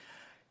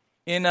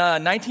In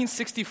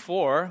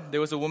 1964,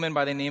 there was a woman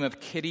by the name of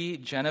Kitty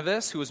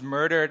Genovese who was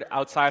murdered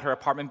outside her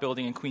apartment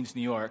building in Queens,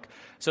 New York.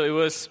 So it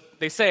was,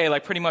 they say,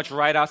 like pretty much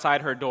right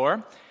outside her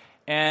door.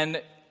 And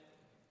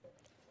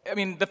I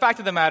mean, the fact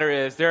of the matter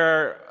is, there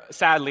are,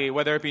 sadly,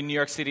 whether it be New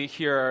York City,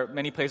 here, or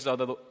many places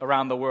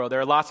around the world, there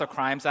are lots of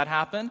crimes that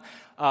happen,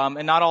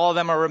 and not all of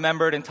them are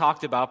remembered and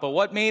talked about. But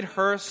what made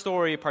her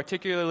story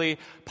particularly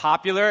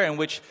popular and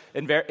which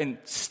and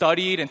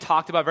studied and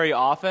talked about very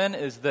often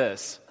is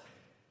this.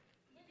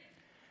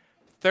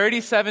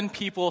 37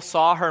 people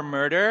saw her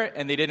murder,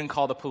 and they didn't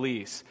call the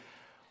police.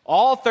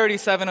 All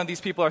 37 of these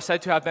people are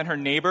said to have been her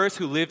neighbors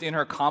who lived in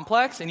her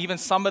complex, and even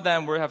some of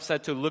them have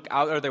said to look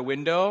out of their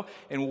window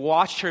and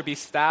watched her be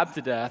stabbed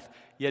to death,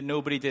 yet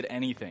nobody did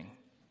anything.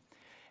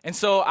 And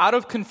so out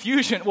of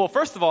confusion, well,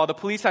 first of all, the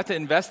police had to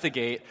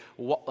investigate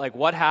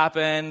what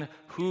happened,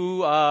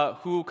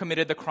 who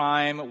committed the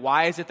crime,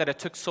 why is it that it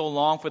took so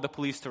long for the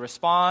police to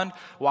respond,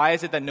 why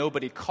is it that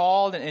nobody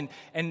called,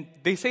 and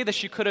they say that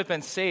she could have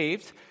been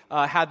saved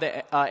had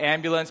the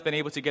ambulance been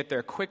able to get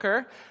there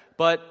quicker,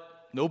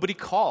 but nobody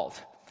called.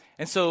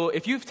 And so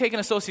if you've taken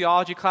a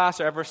sociology class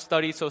or ever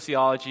studied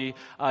sociology,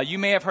 you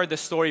may have heard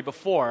this story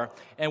before.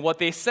 And what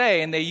they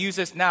say, and they use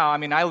this now, I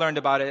mean, I learned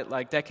about it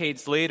like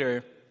decades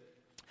later,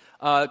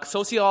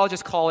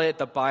 sociologists call it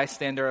the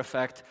bystander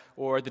effect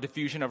or the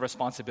diffusion of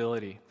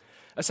responsibility.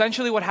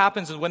 Essentially what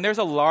happens is when there's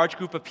a large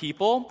group of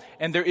people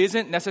and there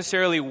isn't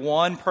necessarily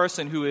one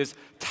person who is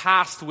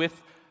tasked with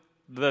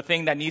the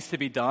thing that needs to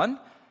be done,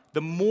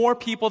 the more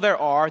people there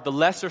are, the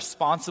less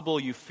responsible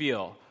you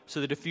feel.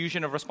 So the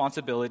diffusion of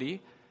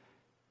responsibility,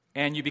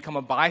 and you become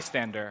a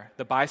bystander,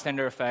 the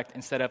bystander effect,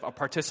 instead of a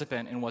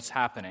participant in what's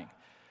happening.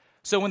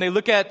 So when they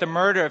look at the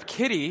murder of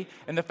Kitty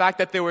and the fact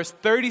that there was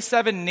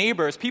 37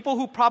 neighbors, people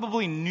who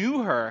probably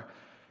knew her,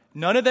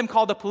 none of them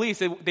called the police.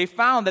 They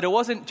found that it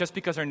wasn't just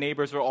because her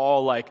neighbors were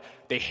all like,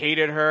 they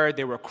hated her,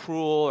 they were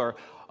cruel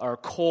or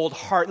cold,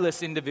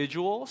 heartless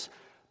individuals,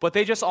 but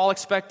they just all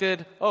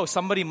expected, oh,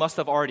 somebody must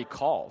have already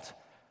called.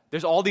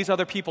 There's all these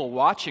other people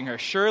watching her.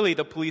 Surely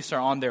the police are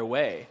on their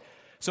way.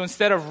 So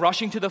instead of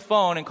rushing to the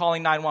phone and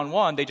calling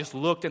 911, they just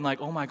looked and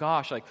like, oh my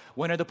gosh, like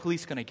when are the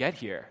police going to get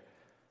here?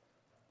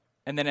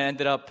 And then it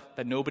ended up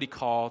that nobody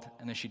called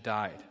and then she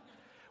died.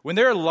 When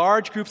there are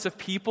large groups of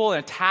people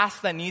and a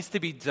task that needs to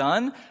be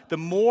done, the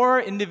more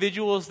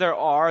individuals there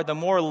are, the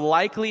more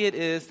likely it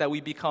is that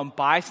we become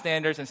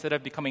bystanders instead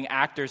of becoming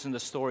actors in the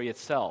story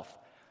itself.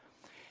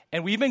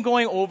 And we've been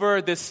going over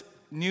this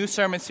new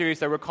sermon series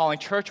that we're calling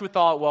Church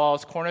Without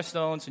Walls,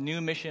 Cornerstone's New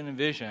Mission and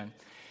Vision.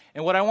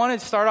 And what I wanted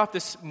to start off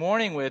this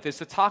morning with is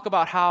to talk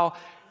about how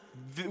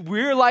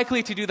we're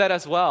likely to do that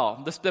as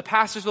well. The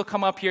pastors will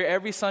come up here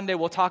every Sunday.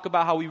 We'll talk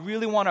about how we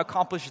really want to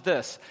accomplish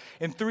this.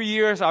 In 3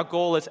 years, our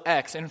goal is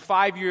X. In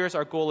 5 years,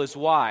 our goal is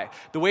Y.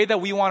 The way that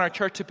we want our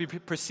church to be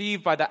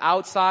perceived by the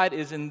outside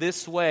is in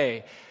this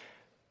way.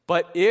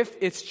 But if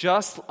it's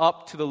just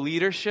up to the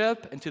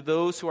leadership and to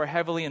those who are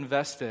heavily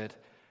invested,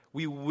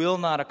 we will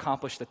not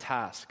accomplish the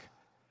task.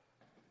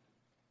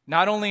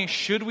 Not only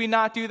should we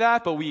not do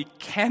that, but we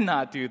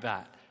cannot do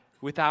that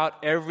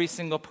without every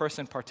single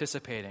person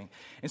participating.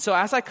 And so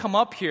as I come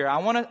up here,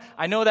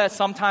 I know that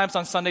sometimes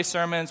on Sunday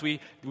sermons we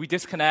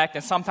disconnect,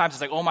 and sometimes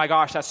it's like, oh my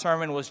gosh, that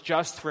sermon was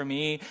just for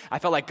me. I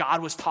felt like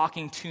God was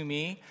talking to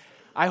me.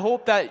 I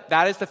hope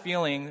that is the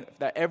feeling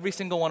that every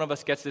single one of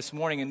us gets this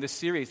morning in this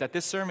series, that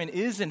this sermon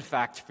is in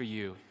fact for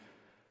you.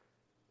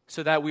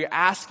 So that we're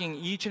asking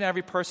each and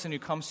every person who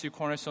comes through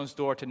Cornerstone's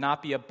door to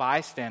not be a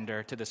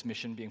bystander to this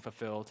mission being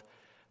fulfilled,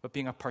 but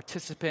being a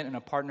participant and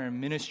a partner in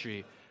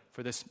ministry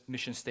for this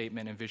mission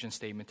statement and vision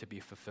statement to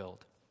be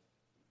fulfilled.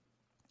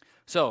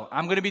 So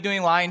I'm going to be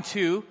doing line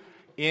 2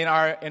 in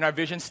our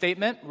vision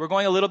statement. We're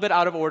going a little bit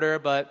out of order,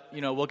 but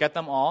we'll get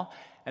them all.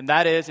 And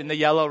that is in the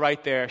yellow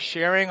right there,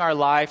 sharing our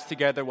lives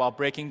together while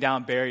breaking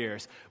down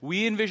barriers.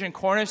 We envision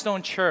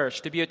Cornerstone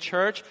Church to be a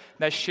church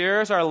that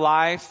shares our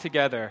lives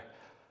together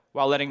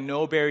while letting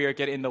no barrier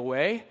get in the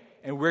way,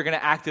 and we're going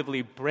to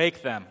actively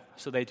break them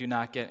so they do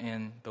not get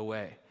in the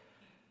way.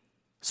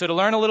 So to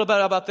learn a little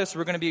bit about this,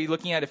 we're going to be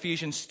looking at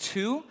Ephesians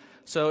 2.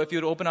 So if you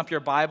would open up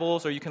your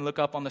Bibles, or you can look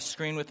up on the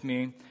screen with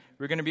me,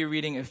 we're going to be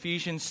reading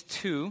Ephesians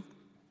 2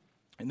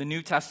 in the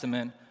New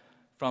Testament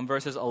from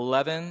verses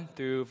 11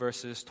 through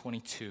verses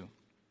 22.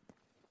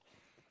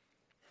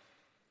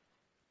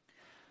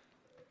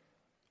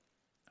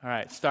 All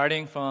right,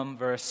 starting from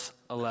verse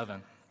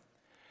 11.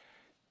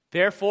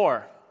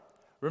 Therefore,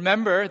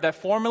 remember that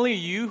formerly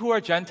you who are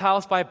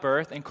Gentiles by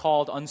birth and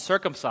called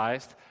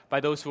uncircumcised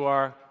by those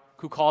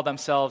who call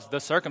themselves the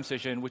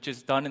circumcision, which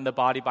is done in the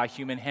body by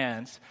human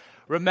hands.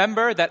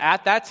 Remember that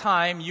at that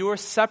time you were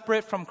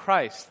separate from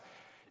Christ,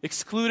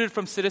 excluded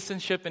from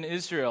citizenship in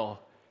Israel,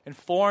 and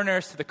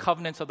foreigners to the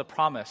covenants of the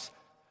promise,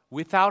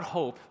 without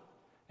hope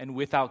and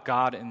without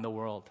God in the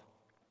world.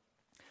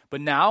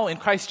 But now, in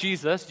Christ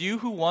Jesus, you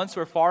who once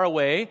were far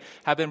away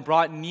have been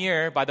brought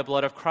near by the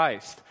blood of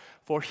Christ.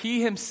 For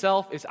he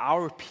himself is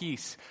our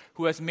peace,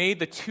 who has made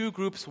the two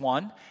groups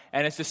one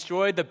and has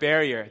destroyed the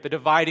barrier, the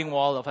dividing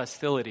wall of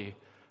hostility,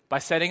 by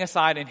setting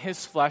aside in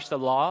his flesh the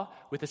law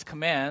with its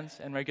commands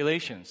and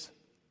regulations.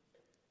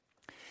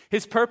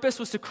 His purpose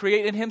was to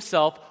create in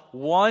himself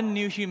one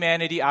new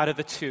humanity out of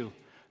the two,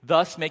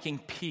 thus making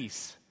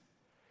peace.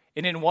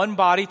 And in one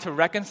body to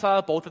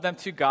reconcile both of them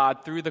to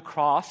God through the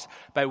cross,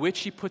 by which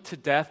he put to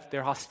death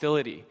their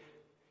hostility.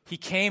 He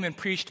came and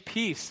preached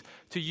peace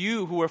to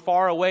you who were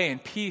far away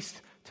and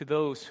peace to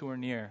those who are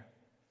near.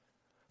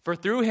 For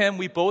through him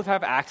we both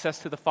have access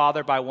to the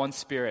Father by one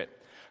Spirit.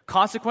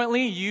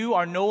 Consequently, you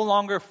are no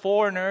longer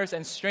foreigners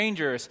and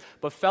strangers,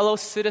 but fellow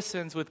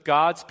citizens with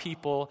God's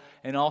people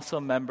and also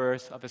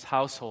members of his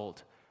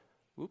household.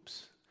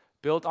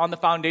 Built on the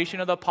foundation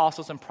of the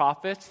apostles and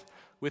prophets,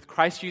 with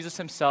Christ Jesus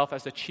himself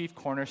as the chief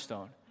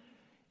cornerstone.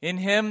 In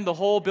him, the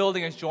whole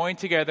building is joined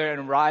together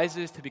and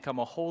rises to become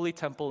a holy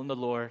temple in the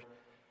Lord.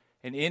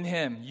 And in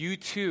him, you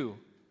too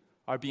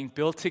are being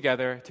built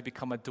together to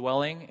become a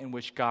dwelling in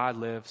which God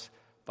lives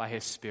by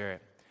his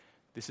Spirit.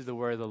 This is the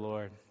word of the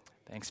Lord.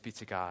 Thanks be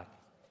to God.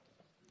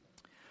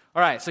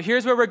 All right, so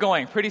here's where we're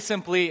going, pretty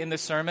simply in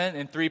this sermon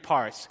in 3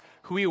 parts.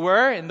 Who we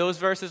were in those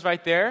verses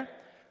right there,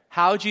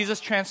 how Jesus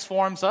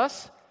transforms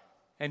us,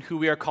 and who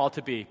we are called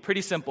to be.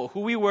 Pretty simple. Who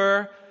we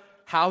were,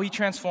 how he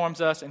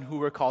transforms us, and who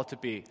we're called to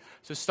be.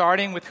 So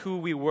starting with who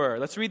we were.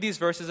 Let's read these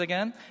verses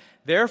again.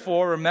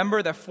 Therefore,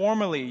 remember that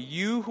formerly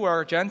you who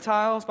are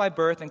Gentiles by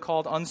birth and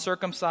called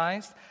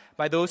uncircumcised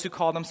by those who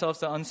call themselves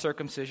the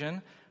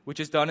uncircumcision, which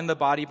is done in the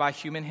body by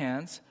human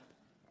hands.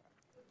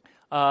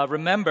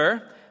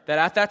 Remember that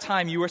at that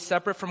time you were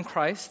separate from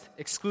Christ,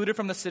 excluded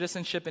from the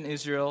citizenship in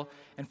Israel,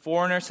 and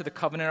foreigners to the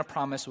covenant of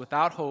promise,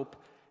 without hope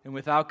and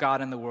without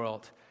God in the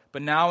world.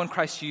 But now in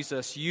Christ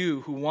Jesus,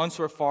 you who once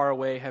were far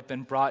away have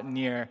been brought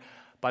near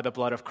by the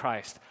blood of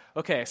Christ.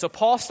 Okay, so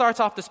Paul starts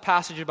off this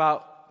passage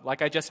about,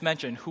 like I just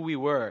mentioned, who we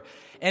were.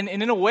 And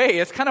in a way,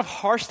 it's kind of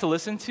harsh to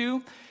listen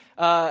to.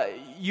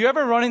 You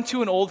ever run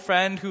into an old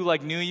friend who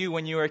knew you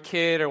when you were a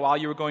kid or while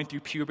you were going through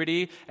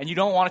puberty, and you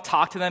don't want to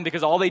talk to them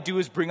because all they do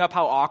is bring up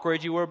how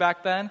awkward you were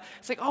back then?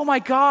 It's like, oh my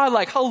God,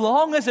 how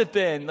long has it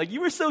been?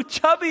 You were so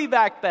chubby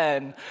back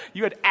then.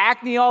 You had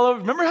acne all over.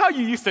 Remember how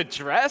you used to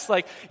dress?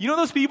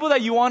 Those people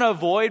that you want to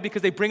avoid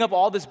because they bring up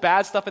all this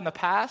bad stuff in the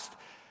past?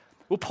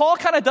 Well, Paul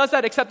kind of does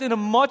that, except in a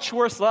much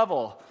worse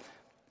level.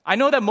 I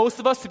know that most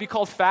of us, to be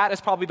called fat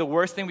is probably the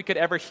worst thing we could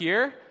ever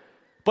hear.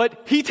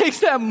 But he takes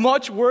that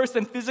much worse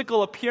than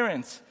physical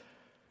appearance.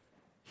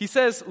 He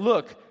says,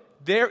 look,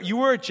 you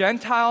were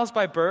Gentiles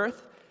by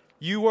birth.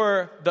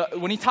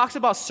 When he talks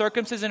about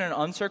circumcision and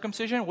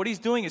uncircumcision, what he's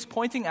doing is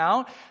pointing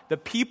out the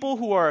people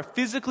who are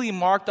physically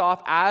marked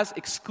off as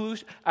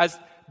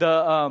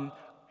the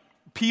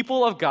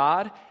people of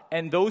God,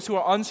 and those who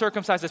are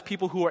uncircumcised as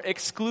people who are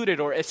excluded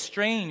or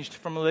estranged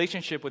from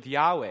relationship with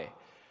Yahweh.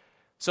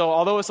 So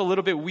although it's a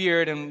little bit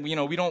weird and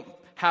we don't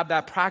have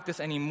that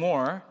practice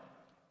anymore,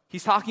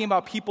 he's talking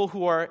about people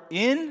who are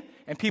in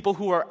and people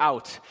who are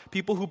out.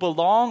 People who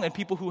belong and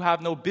people who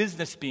have no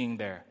business being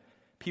there.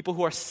 People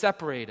who are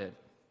separated.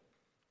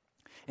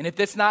 And if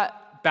that's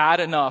not bad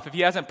enough, if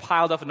he hasn't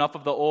piled up enough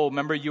of the,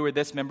 remember you were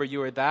this, remember you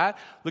were that,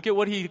 look at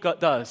what he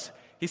does.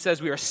 He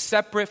says we are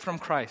separate from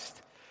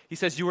Christ. He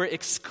says you were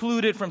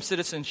excluded from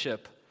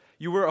citizenship.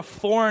 You were a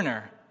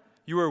foreigner.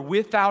 You were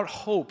without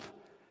hope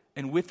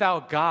and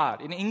without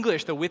God. In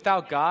English, the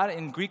without God,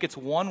 in Greek, it's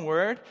one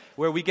word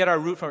where we get our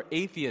root for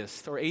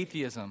atheist or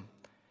atheism.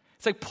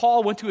 It's like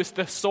Paul went to his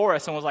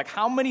thesaurus and was like,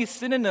 how many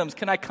synonyms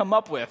can I come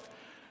up with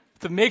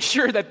to make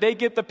sure that they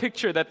get the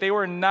picture that they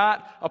were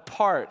not a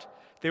part?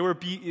 They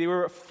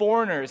were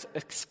foreigners,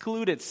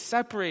 excluded,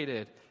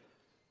 separated.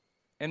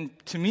 And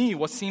to me,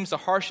 what seems the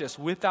harshest,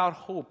 without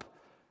hope,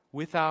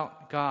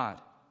 without God.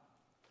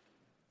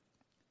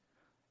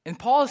 And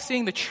Paul is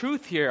saying the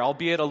truth here,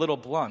 albeit a little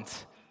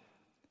blunt.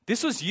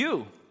 This was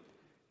you.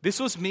 This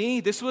was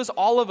me. This was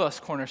all of us,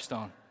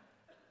 Cornerstone.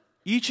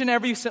 Each and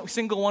every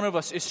single one of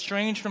us is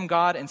estranged from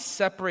God and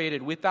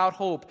separated, without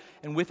hope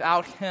and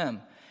without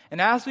him.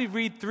 And as we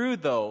read through,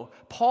 though,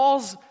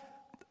 Paul's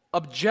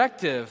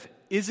objective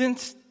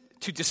isn't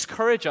to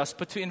discourage us,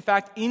 but to, in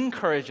fact,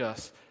 encourage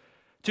us,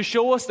 to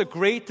show us the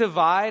great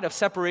divide of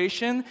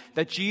separation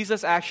that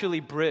Jesus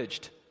actually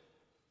bridged.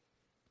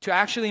 To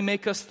actually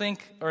make us think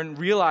or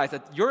realize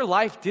that your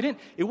life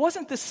it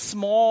wasn't this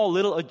small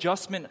little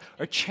adjustment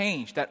or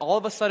change that all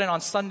of a sudden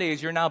on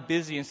Sundays you're now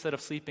busy instead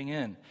of sleeping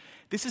in.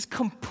 This is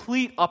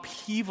complete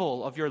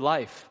upheaval of your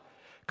life.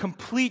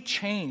 Complete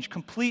change,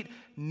 complete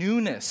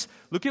newness.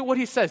 Look at what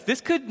he says.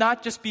 This could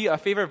not just be a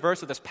favorite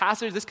verse of this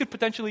passage. This could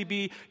potentially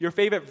be your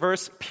favorite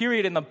verse,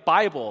 period, in the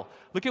Bible.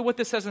 Look at what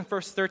this says in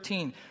verse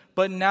 13.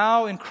 But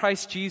now in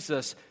Christ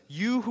Jesus,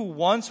 you who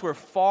once were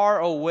far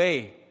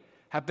away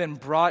have been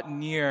brought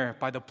near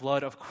by the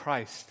blood of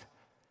Christ.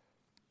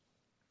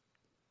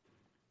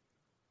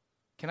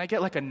 Can I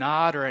get a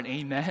nod or an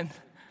amen?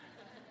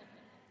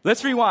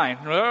 Let's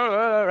rewind,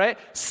 right?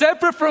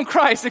 Separate from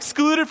Christ,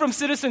 excluded from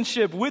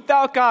citizenship,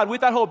 without God,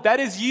 without hope. That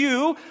is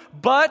you,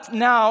 but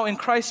now in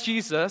Christ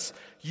Jesus,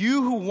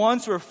 you who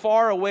once were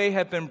far away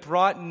have been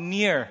brought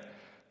near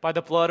by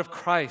the blood of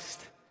Christ.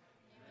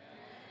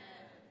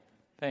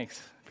 Thanks.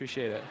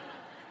 Appreciate it.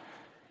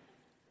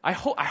 I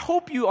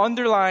hope you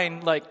underline,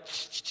 like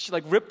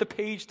rip the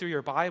page through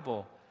your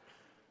Bible.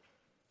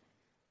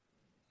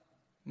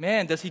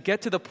 Man, does he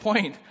get to the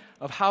point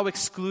of how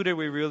excluded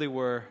we really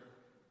were,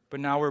 but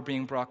now we're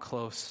being brought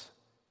close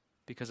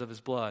because of his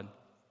blood.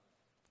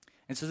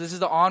 And so this is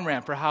the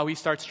on-ramp for how he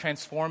starts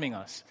transforming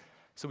us.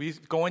 So we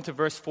go into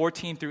verse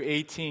 14 through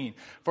 18.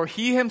 For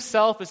he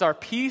himself is our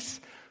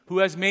peace, who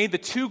has made the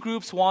two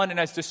groups one and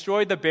has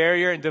destroyed the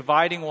barrier and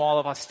dividing wall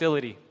of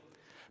hostility.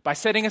 By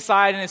setting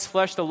aside in his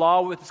flesh the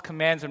law with its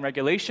commands and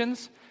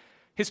regulations,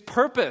 his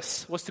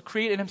purpose was to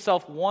create in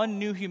himself one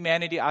new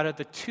humanity out of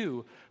the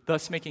two,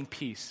 thus making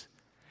peace.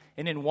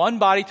 And in one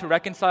body to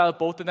reconcile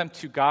both of them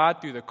to God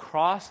through the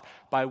cross,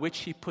 by which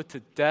he put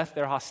to death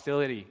their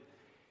hostility.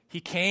 He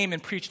came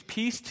and preached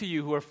peace to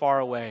you who are far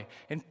away,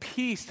 and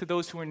peace to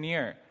those who are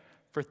near.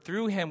 For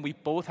through him we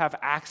both have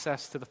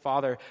access to the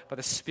Father by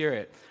the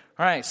Spirit.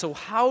 All right, so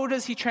how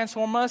does he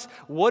transform us?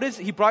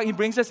 He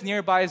brings us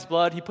near by his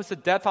blood. He puts to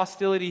death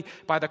hostility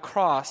by the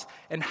cross.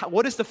 And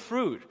what is the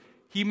fruit?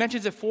 He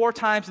mentions it 4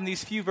 times in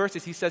these few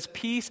verses. He says,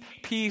 peace,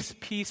 peace,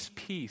 peace,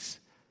 peace.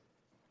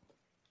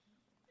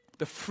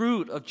 The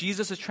fruit of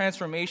Jesus'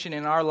 transformation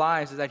in our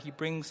lives is that he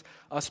brings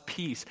us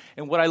peace.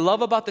 And what I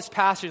love about this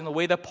passage and the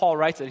way that Paul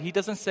writes it, he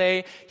doesn't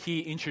say he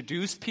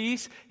introduced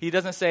peace. He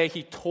doesn't say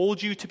he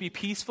told you to be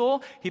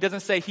peaceful. He doesn't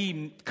say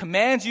he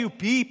commands you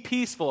be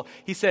peaceful.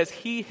 He says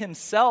he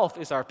himself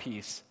is our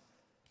peace.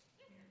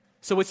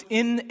 So it's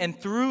in and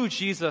through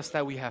Jesus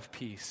that we have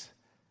peace.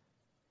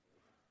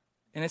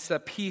 And it's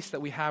that peace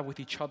that we have with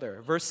each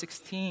other. Verse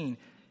 16,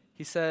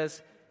 he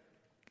says,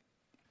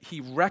 he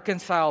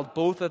reconciled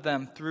both of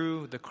them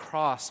through the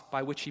cross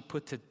by which he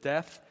put to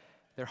death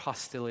their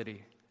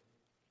hostility.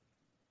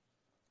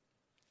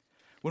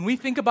 When we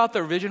think about the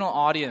original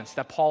audience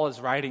that Paul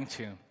is writing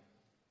to,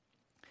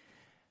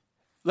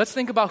 let's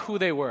think about who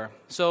they were.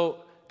 So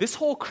this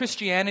whole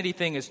Christianity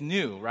thing is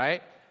new,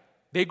 right?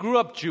 They grew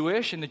up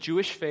Jewish in the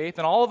Jewish faith,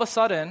 and all of a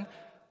sudden,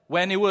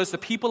 when it was the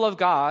people of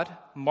God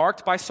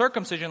marked by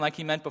circumcision like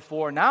he meant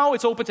before, now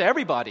it's open to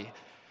everybody.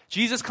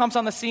 Jesus comes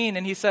on the scene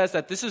and he says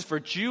that this is for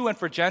Jew and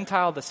for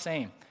Gentile the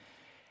same.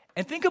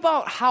 And think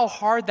about how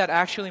hard that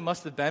actually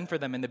must have been for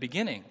them in the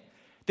beginning.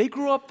 They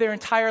grew up their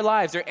entire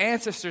lives, their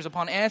ancestors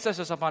upon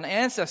ancestors upon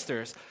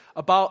ancestors,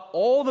 about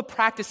all the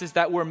practices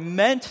that were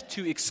meant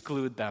to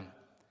exclude them.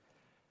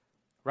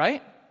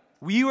 Right?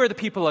 We were the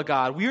people of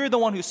God. We were the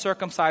one who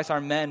circumcised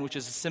our men, which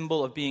is a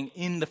symbol of being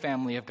in the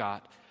family of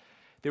God.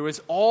 There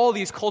was all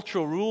these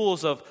cultural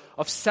rules of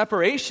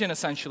separation,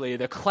 essentially,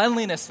 the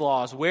cleanliness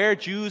laws, where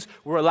Jews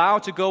were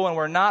allowed to go and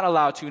were not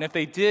allowed to, and if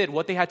they did,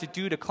 what they had to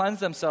do to cleanse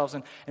themselves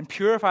and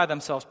purify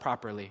themselves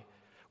properly,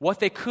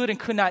 what they could and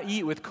could not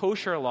eat with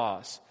kosher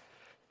laws,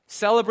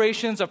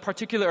 celebrations of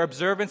particular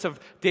observance of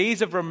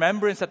days of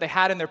remembrance that they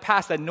had in their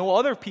past that no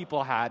other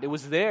people had. It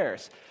was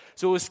theirs.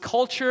 So it was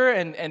culture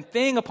and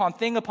thing upon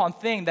thing upon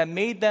thing that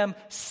made them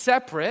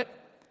separate.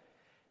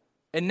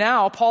 And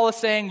now Paul is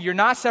saying, you're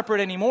not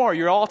separate anymore,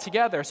 you're all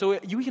together. So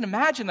you can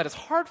imagine that it's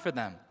hard for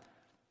them.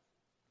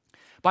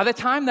 By the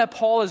time that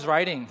Paul is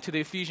writing to the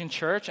Ephesian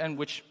church, and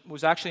which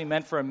was actually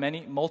meant for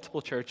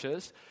multiple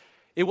churches,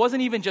 it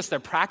wasn't even just their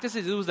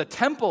practices, it was the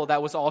temple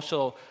that was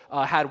also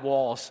had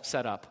walls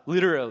set up,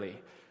 literally.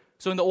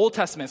 So in the Old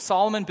Testament,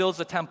 Solomon builds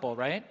the temple,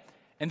 right?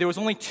 And there was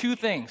only 2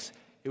 things.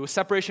 It was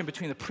separation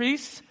between the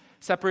priests,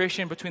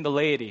 separation between the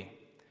laity.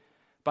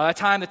 By the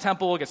time the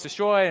temple gets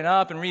destroyed and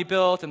up and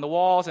rebuilt and the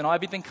walls and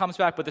everything comes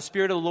back, but the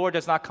Spirit of the Lord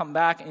does not come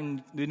back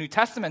in the New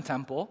Testament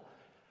temple,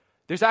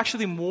 there's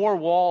actually more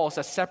walls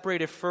that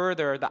separated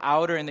further the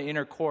outer and the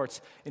inner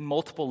courts in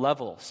multiple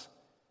levels.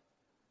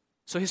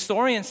 So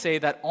historians say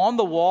that on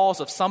the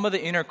walls of some of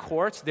the inner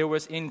courts, there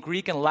was in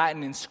Greek and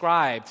Latin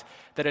inscribed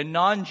that a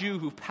non-Jew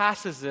who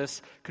passes this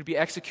could be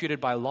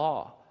executed by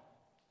law.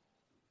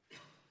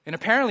 And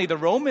apparently the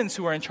Romans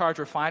who were in charge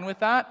were fine with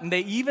that. And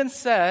they even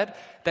said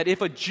that if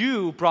a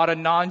Jew brought a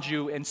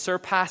non-Jew and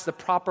surpassed the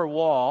proper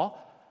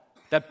wall,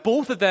 that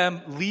both of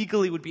them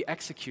legally would be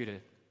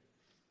executed.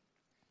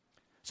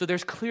 So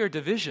there's clear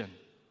division.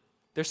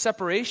 There's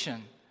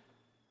separation.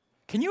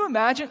 Can you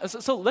imagine?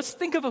 So let's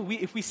think of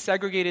if we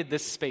segregated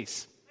this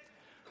space.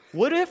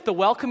 What if the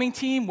welcoming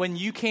team, when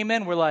you came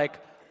in, were like,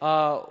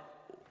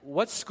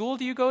 what school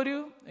do you go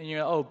to? And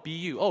you're,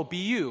 BU. Oh,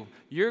 BU.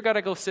 You're got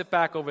to go sit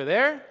back over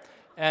there.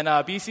 And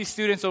BC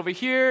students over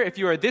here, if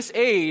you are this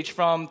age,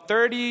 from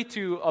 30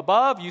 to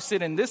above, you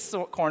sit in this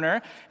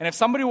corner. And if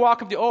somebody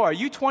walk up to you, are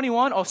you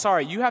 21? Oh,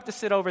 sorry, you have to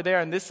sit over there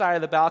on this side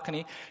of the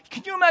balcony.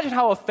 Can you imagine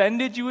how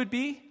offended you would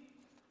be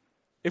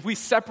if we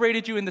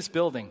separated you in this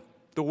building,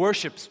 the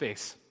worship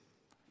space?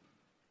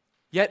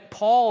 Yet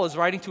Paul is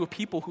writing to a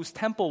people whose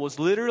temple was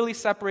literally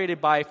separated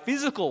by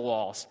physical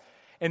walls.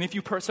 And if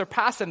you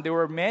surpass them, they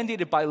were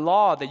mandated by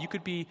law that you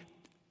could be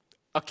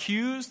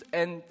accused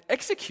and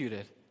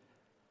executed.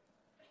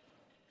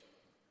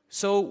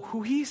 So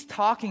who he's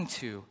talking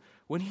to,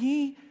 when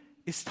he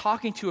is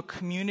talking to a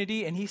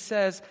community and he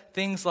says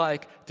things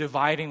like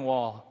dividing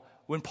wall,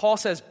 when Paul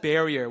says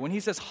barrier, when he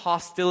says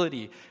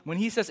hostility, when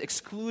he says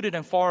excluded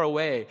and far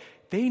away,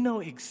 they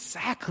know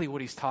exactly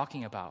what he's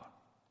talking about.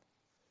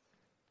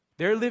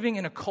 They're living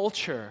in a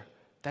culture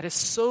that is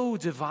so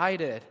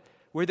divided,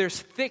 where there's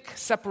thick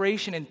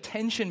separation and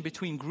tension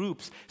between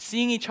groups,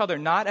 seeing each other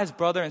not as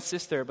brother and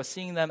sister, but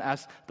seeing them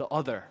as the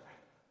other.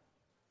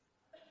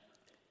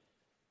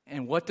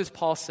 And what does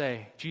Paul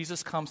say?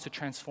 Jesus comes to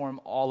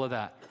transform all of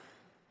that,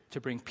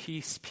 to bring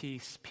peace,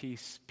 peace,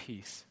 peace,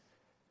 peace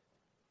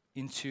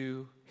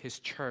into his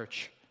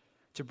church,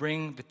 to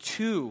bring the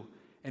two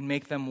and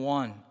make them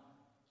one,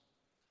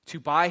 to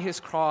by his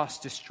cross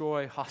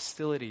destroy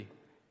hostility.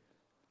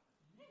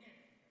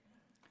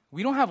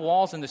 We don't have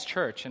walls in this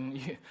church, and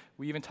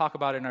we even talk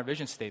about it in our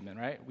vision statement,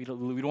 right? We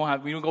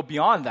don't go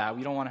beyond that.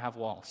 We don't want to have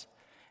walls.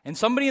 And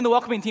somebody in the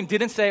welcoming team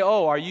didn't say,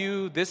 oh, are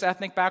you this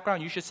ethnic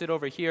background? You should sit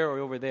over here or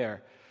over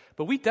there.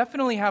 But we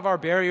definitely have our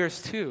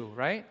barriers too,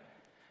 right?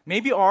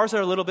 Maybe ours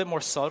are a little bit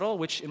more subtle,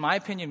 which in my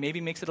opinion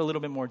maybe makes it a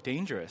little bit more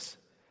dangerous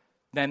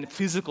than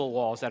physical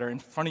walls that are in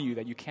front of you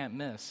that you can't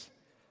miss.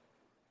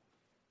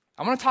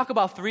 I'm going to talk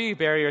about 3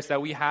 barriers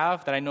that we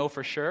have that I know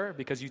for sure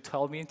because you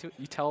tell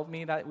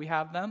me that we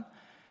have them.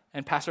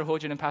 And Pastor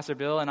Hojin and Pastor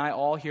Bill and I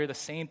all hear the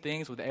same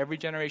things with every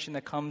generation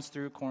that comes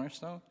through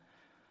Cornerstone.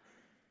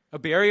 A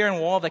barrier and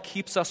wall that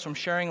keeps us from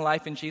sharing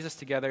life in Jesus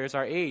together is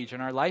our age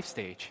and our life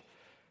stage.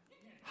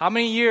 How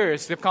many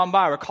years have gone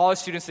by where college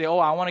students say, oh,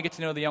 I want to get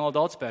to know the young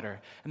adults better.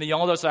 And the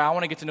young adults say, I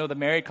want to get to know the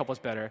married couples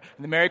better.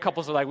 And the married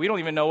couples are like, we don't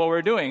even know what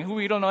we're doing.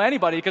 We don't know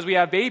anybody because we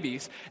have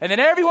babies. And then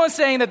everyone's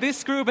saying that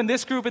this group and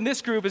this group and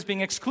this group is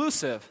being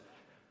exclusive.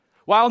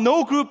 While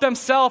no group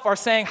themselves are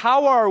saying,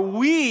 how are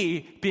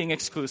we being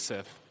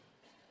exclusive?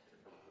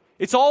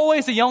 It's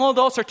always the young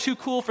adults are too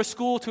cool for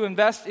school to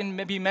invest in,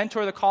 maybe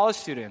mentor the college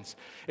students.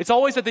 It's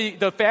always that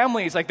the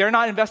families, like they're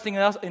not investing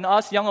in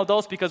us young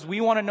adults because we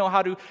want to know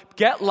how to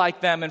get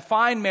like them and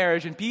find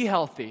marriage and be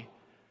healthy.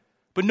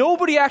 But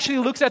nobody actually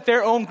looks at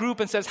their own group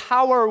and says,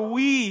 how are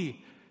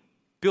we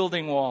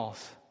building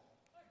walls?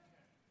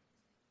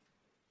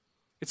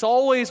 It's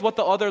always what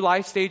the other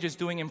life stage is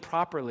doing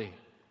improperly.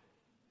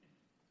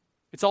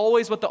 It's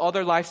always what the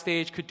other life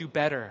stage could do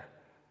better.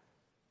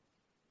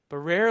 But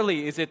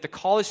rarely is it the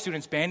college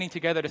students banding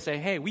together to say,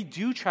 hey, we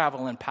do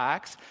travel in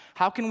packs.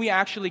 How can we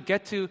actually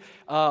get to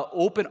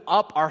open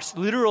up our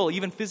literal,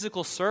 even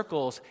physical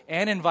circles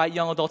and invite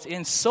young adults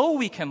in so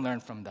we can learn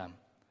from them?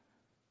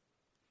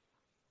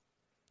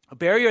 A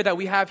barrier that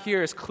we have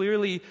here is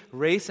clearly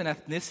race and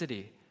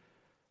ethnicity.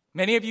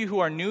 Many of you who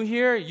are new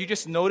here, you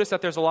just notice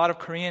that there's a lot of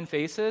Korean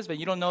faces, but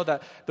you don't know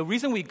that the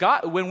reason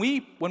when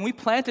we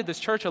planted this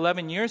church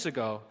 11 years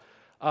ago,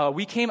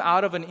 we came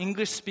out of an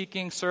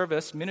English-speaking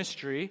service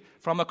ministry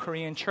from a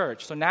Korean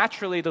church. So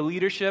naturally, the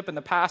leadership and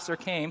the pastor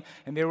came,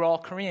 and they were all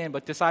Korean,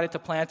 but decided to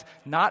plant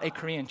not a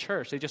Korean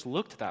church. They just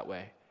looked that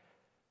way.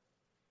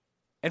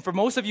 And for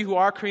most of you who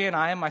are Korean,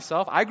 I am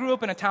myself, I grew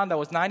up in a town that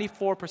was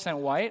 94%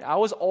 white. I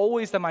was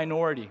always the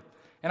minority,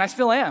 and I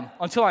still am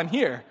until I'm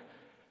here.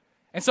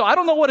 And so I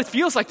don't know what it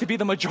feels like to be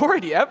the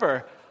majority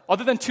ever,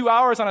 other than 2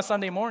 hours on a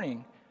Sunday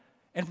morning.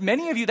 And for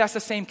many of you, that's the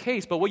same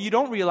case. But what you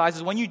don't realize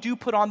is when you do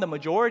put on the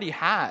majority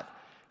hat,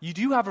 you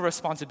do have a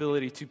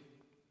responsibility to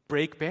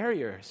break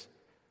barriers.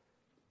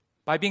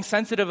 By being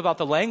sensitive about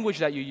the language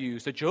that you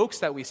use, the jokes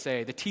that we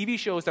say, the TV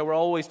shows that we're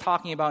always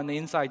talking about and the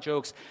inside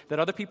jokes that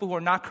other people who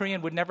are not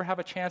Korean would never have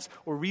a chance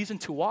or reason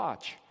to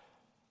watch.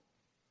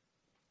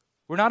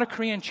 We're not a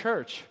Korean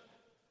church.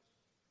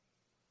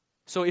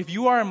 So if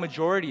you are a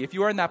majority, if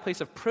you are in that place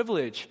of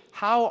privilege,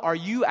 how are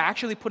you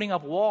actually putting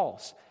up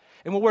walls?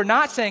 And what we're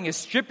not saying is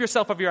strip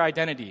yourself of your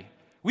identity.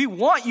 We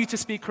want you to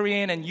speak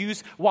Korean and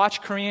watch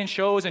Korean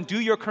shows and do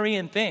your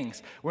Korean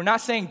things. We're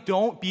not saying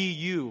don't be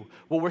you.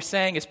 What we're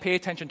saying is pay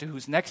attention to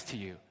who's next to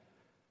you.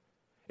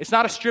 It's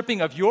not a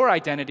stripping of your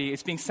identity.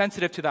 It's being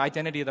sensitive to the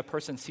identity of the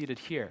person seated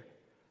here.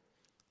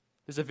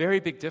 There's a very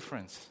big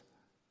difference.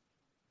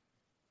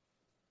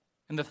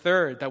 And the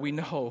third that we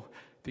know,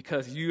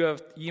 because you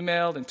have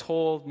emailed and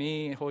told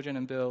me, Hojin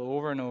and Bill,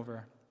 over and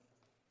over,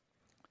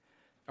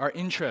 our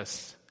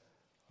interests.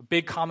 A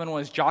big common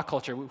one is jock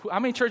culture. How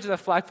many churches have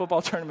flag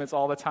football tournaments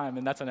all the time?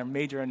 And that's a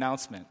major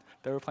announcement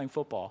that we're playing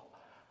football.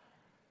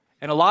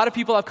 And a lot of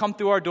people have come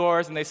through our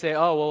doors and they say,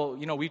 oh,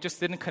 well, we just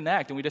didn't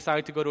connect and we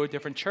decided to go to a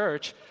different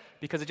church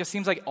because it just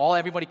seems like all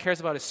everybody cares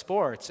about is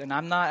sports and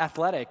I'm not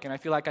athletic and I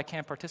feel like I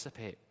can't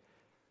participate.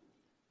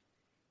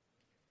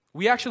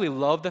 We actually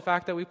love the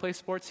fact that we play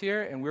sports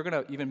here and we're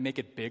going to even make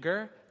it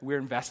bigger. We're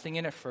investing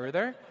in it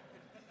further.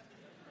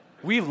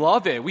 We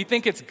love it. We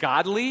think it's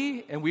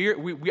godly, and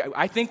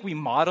I think we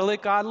model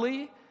it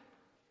godly.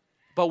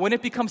 But when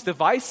it becomes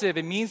divisive,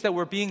 it means that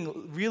we're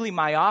being really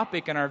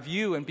myopic in our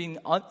view and being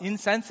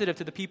insensitive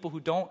to the people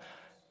who don't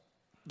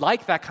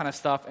like that kind of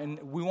stuff.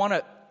 And we want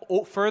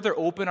to further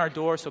open our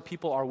doors so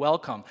people are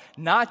welcome.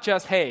 Not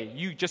just, hey,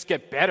 you just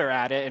get better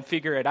at it and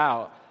figure it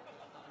out.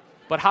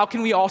 But how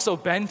can we also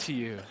bend to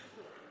you?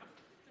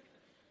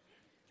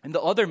 And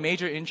the other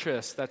major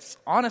interest that's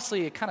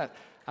honestly,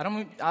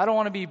 I don't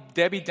want to be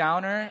Debbie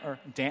Downer, or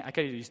I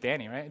could use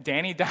Danny, right?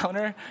 Danny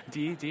Downer,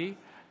 D,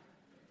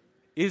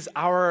 is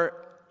our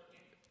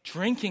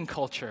drinking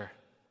culture.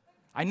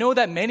 I know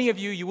that many of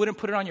you wouldn't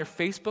put it on your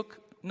Facebook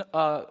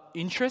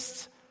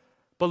interests,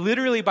 but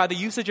literally by the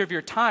usage of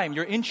your time,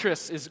 your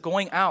interest is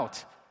going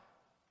out.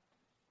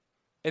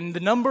 And the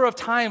number of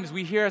times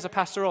we hear as a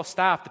pastoral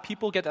staff, the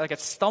people get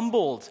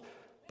stumbled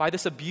by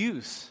this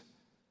abuse.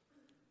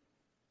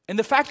 And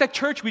the fact that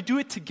church, we do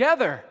it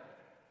together.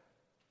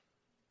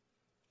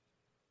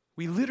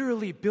 We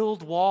literally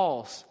build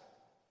walls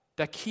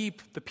that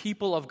keep the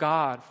people of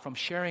God from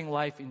sharing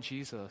life in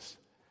Jesus.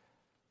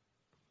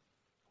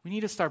 We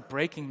need to start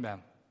breaking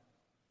them.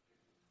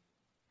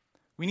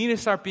 We need to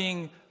start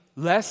being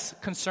less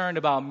concerned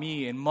about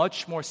me and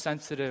much more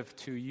sensitive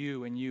to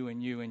you and you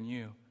and you and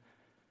you.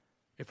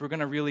 If we're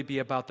going to really be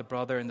about the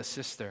brother and the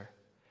sister.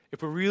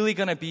 If we're really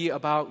going to be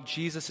about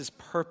Jesus'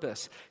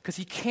 purpose. Because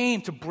he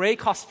came to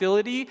break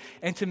hostility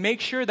and to make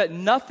sure that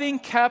nothing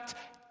kept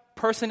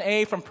person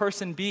A from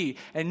person B,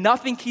 and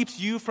nothing keeps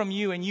you from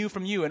you and you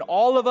from you, and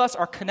all of us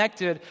are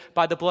connected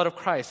by the blood of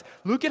Christ.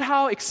 Look at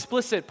how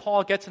explicit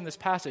Paul gets in this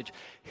passage.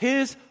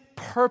 His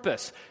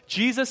purpose,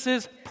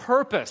 Jesus'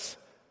 purpose,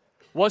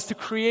 was to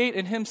create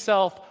in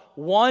himself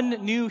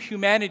one new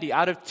humanity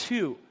out of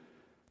two,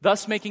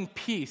 thus making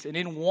peace, and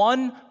in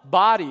one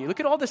body,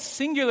 look at all the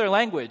singular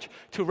language,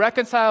 to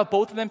reconcile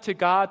both of them to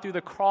God through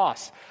the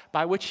cross,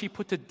 by which he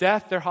put to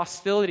death their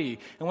hostility.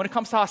 And when it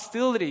comes to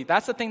hostility,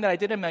 that's the thing that I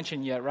didn't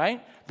mention yet,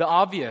 right? The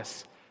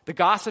obvious. The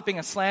gossiping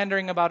and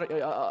slandering of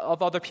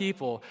other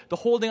people, the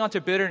holding on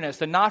to bitterness,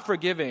 the not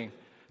forgiving,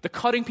 the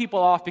cutting people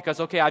off because,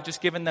 okay, I've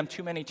just given them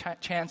too many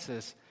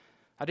chances.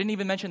 I didn't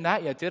even mention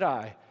that yet, did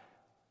I?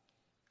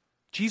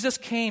 Jesus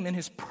came, and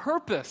his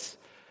purpose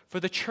for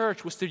the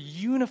church was to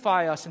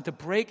unify us and to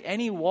break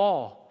any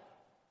wall.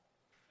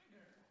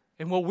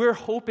 And what we're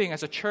hoping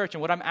as a church,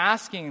 and what I'm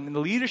asking, and the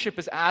leadership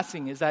is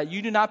asking, is that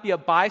you do not be a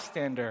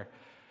bystander,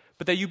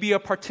 but that you be a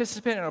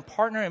participant and a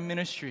partner in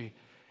ministry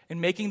in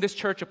making this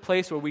church a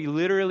place where we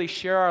literally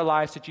share our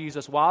lives to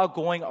Jesus while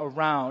going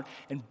around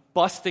and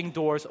busting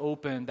doors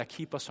open that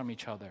keep us from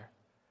each other.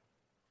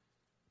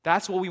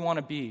 That's what we want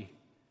to be.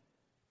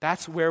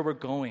 That's where we're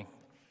going.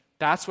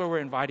 That's where we're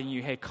inviting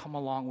you, hey, come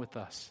along with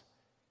us.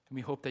 And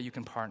we hope that you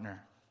can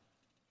partner.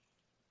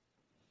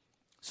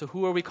 So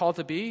who are we called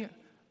to be?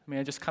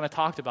 I just kind of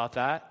talked about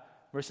that.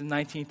 Verses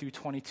 19 through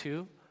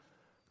 22.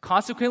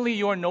 Consequently,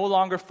 you are no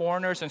longer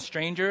foreigners and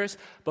strangers,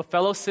 but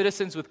fellow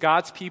citizens with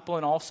God's people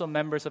and also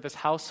members of his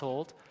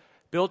household,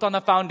 built on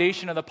the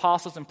foundation of the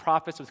apostles and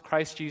prophets with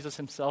Christ Jesus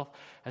himself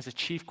as the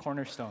chief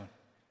cornerstone.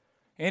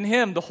 In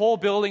him, the whole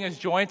building is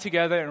joined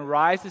together and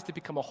rises to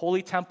become a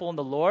holy temple in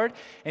the Lord.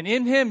 And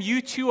in him,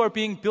 you too are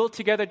being built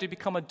together to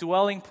become a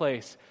dwelling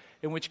place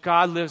in which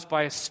God lives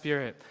by his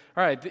Spirit.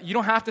 All right, you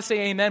don't have to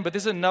say amen, but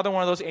this is another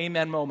one of those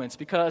amen moments.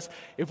 Because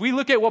if we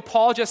look at what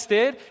Paul just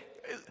did,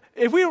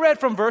 if we read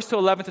from verse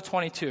 11 to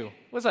 22,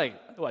 it was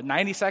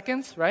 90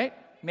 seconds, right?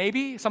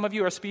 Maybe. Some of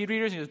you are speed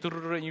readers,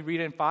 and you read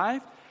it in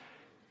 5.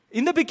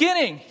 In the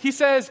beginning, he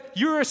says,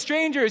 you're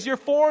strangers, you're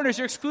foreigners,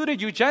 you're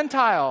excluded, you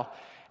Gentile.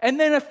 And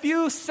then a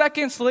few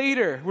seconds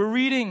later, we're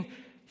reading,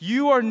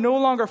 you are no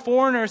longer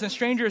foreigners and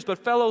strangers, but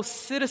fellow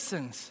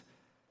citizens.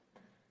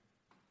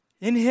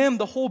 In him,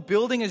 the whole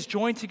building is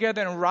joined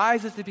together and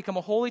rises to become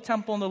a holy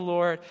temple in the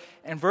Lord.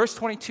 And verse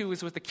 22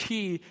 is with the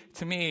key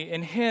to me.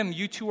 In him,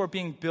 you two are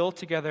being built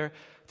together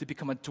to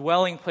become a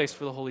dwelling place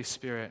for the Holy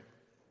Spirit.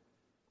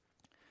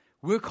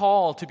 We're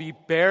called to be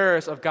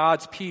bearers of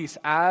God's peace.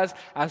 As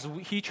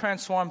he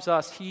transforms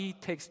us, he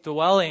takes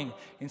dwelling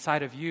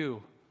inside of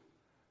you.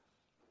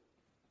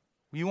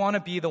 We want to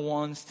be the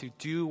ones to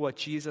do what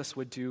Jesus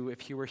would do if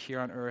he were here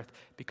on earth,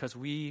 because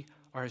we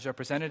are his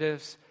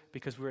representatives,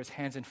 because we're his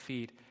hands and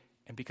feet,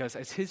 and because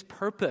as his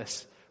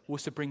purpose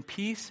was to bring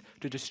peace,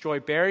 to destroy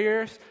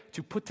barriers,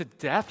 to put to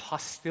death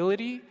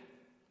hostility.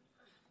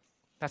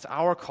 That's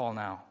our call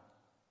now.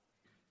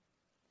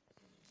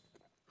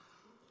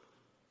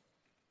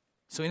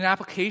 So in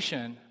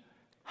application,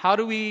 how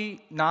do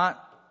we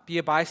not be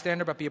a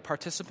bystander but be a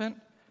participant?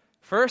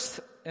 First,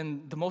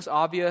 and the most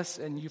obvious,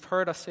 and you've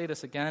heard us say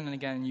this again and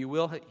again, and you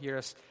will hear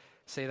us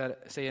say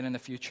it in the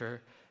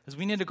future, is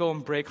we need to go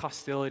and break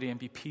hostility and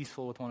be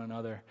peaceful with one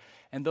another.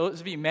 And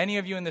many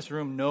of you in this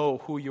room know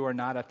who you are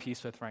not at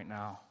peace with right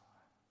now.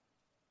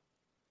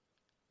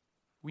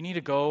 We need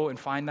to go and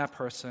find that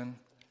person,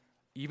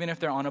 even if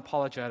they're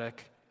unapologetic,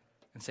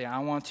 and say, I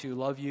want to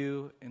love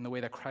you in the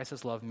way that Christ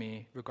has loved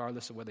me,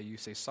 regardless of whether you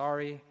say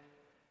sorry.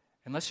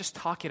 And let's just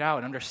talk it out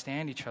and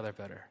understand each other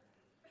better.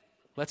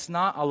 Let's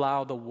not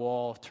allow the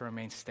wall to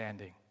remain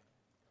standing.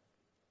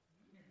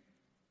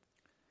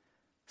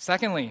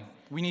 Secondly,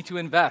 we need to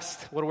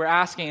invest what we're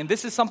asking. And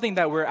this is something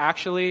that we're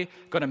actually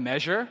going to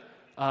measure.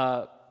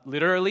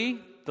 Literally,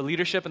 the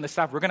leadership and the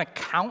staff, we're going to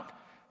count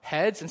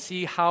heads and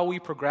see how we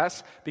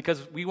progress, because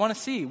we want to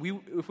see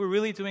if we're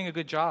really doing a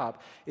good job,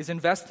 is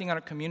investing in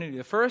our community.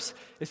 The first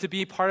is to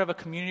be part of a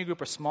community group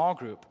or small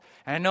group.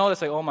 And I know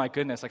that's like, oh my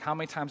goodness, like how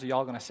many times are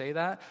y'all going to say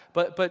that?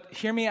 But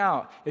hear me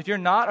out. If you're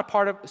not a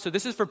part of, so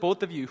this is for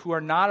both of you who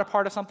are not a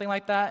part of something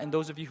like that and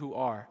those of you who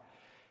are.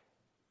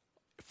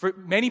 For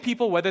many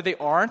people, whether they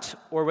aren't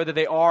or whether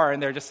they are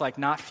and they're just like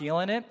not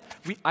feeling it,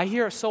 I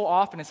hear it so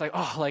often, it's like,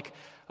 oh, like,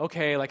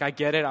 okay, like I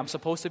get it, I'm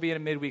supposed to be in a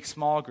midweek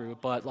small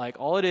group, but like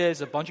all it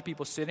is a bunch of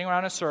people sitting around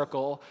in a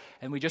circle,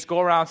 and we just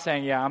go around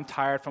saying, yeah, I'm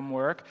tired from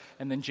work,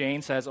 and then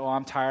Jane says, oh,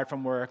 I'm tired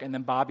from work, and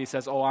then Bobby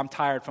says, oh, I'm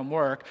tired from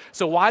work.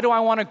 So why do I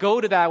want to go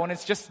to that when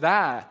it's just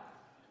that?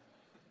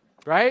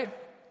 Right?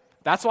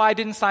 That's why I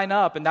didn't sign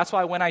up, and that's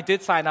why when I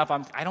did sign up,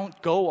 I don't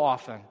go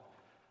often.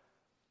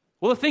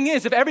 Well, the thing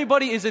is, if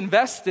everybody is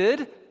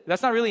invested,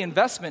 that's not really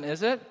investment,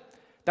 is it?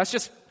 That's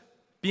just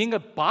being a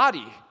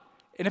body.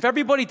 And if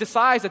everybody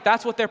decides that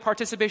that's what their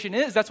participation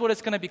is, that's what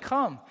it's going to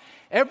become.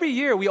 Every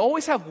year, we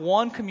always have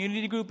one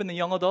community group in the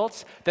young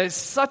adults that is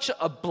such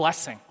a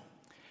blessing.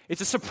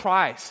 It's a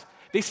surprise.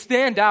 They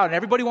stand out, and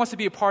everybody wants to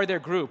be a part of their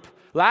group.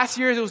 Last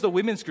year, it was the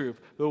women's group.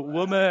 The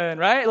woman,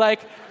 right? Like,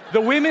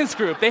 the women's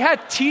group. They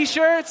had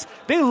T-shirts.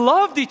 They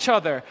loved each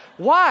other.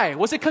 Why?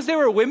 Was it because they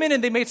were women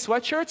and they made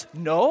sweatshirts?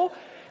 No.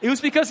 It was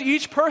because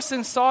each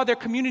person saw their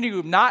community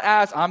group not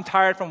as, I'm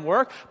tired from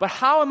work, but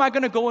how am I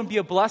going to go and be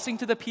a blessing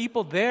to the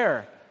people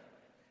there?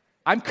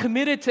 I'm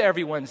committed to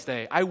every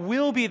Wednesday. I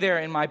will be there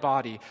in my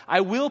body.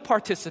 I will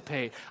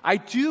participate. I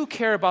do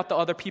care about the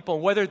other people,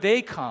 whether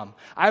they come.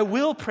 I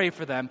will pray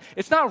for them.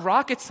 It's not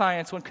rocket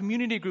science when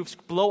community groups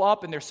blow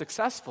up and they're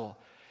successful.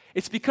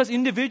 It's because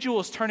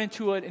individuals turn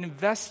into an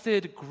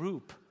invested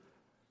group.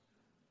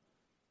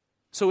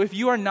 So if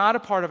you are not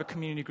a part of a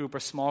community group or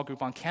small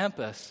group on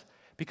campus,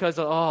 because,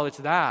 it's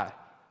that.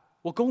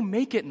 Well, go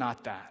make it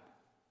not that.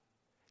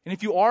 And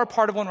if you are a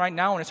part of one right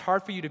now and it's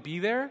hard for you to be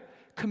there,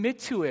 commit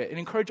to it and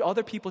encourage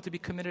other people to be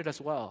committed as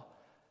well.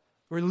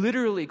 We're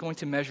literally going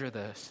to measure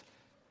this.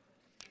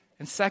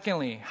 And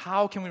secondly,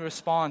 how can we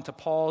respond to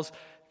Paul's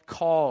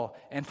call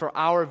and for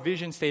our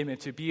vision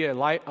statement to be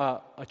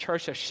a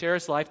church that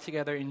shares life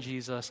together in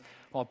Jesus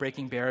while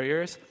breaking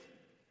barriers?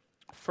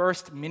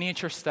 First,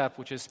 miniature step,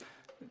 which is,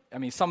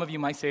 some of you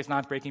might say it's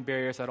not breaking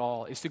barriers at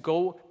all, is to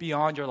go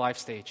beyond your life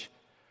stage.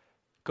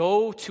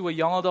 Go to a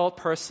young adult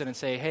person and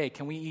say, hey,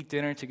 can we eat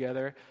dinner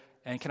together?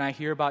 And can I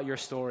hear about your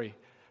story?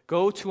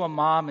 Go to a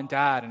mom and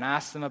dad and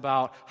ask them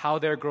about how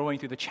they're growing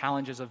through the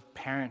challenges of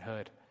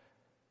parenthood.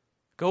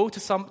 Go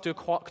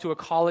to a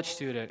college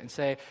student and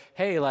say,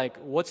 hey, like,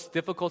 what's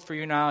difficult for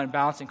you now in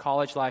balancing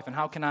college life, and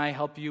how can I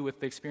help you with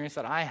the experience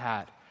that I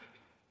had?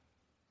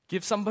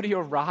 Give somebody a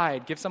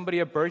ride. Give somebody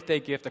a birthday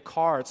gift, a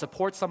card.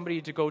 Support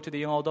somebody to go to the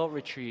young adult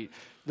retreat.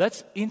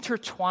 Let's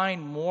intertwine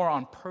more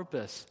on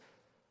purpose,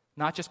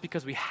 not just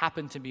because we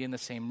happen to be in the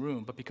same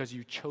room, but because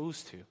you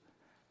chose to.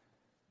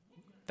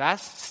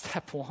 That's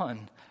step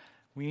one.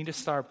 We need to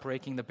start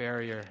breaking the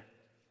barrier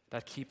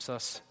that keeps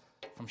us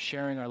from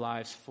sharing our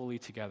lives fully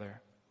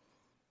together.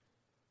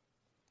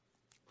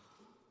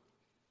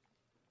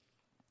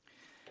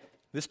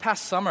 This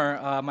past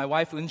summer, my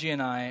wife Linji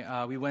and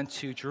I, we went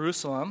to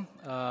Jerusalem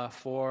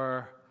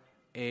for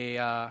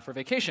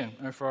vacation,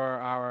 or for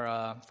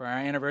our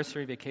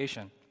anniversary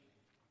vacation.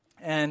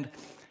 And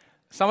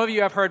some of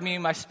you have heard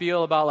my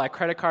spiel about like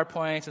credit card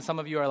points, and some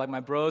of you are like my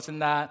bros in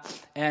that.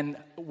 And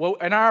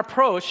our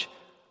approach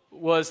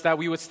was that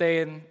we would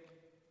stay in.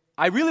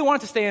 I really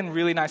wanted to stay in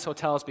really nice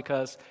hotels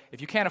because if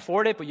you can't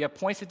afford it, but you have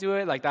points to do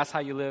it, like that's how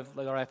you live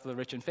like the life of the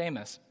rich and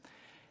famous.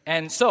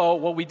 And so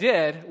what we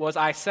did was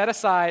I set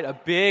aside a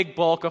big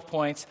bulk of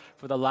points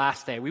for the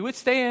last day. We would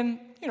stay in,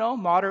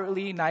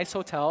 moderately nice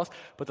hotels,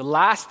 but the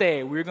last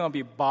day we were going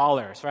to be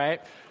ballers,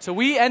 right? So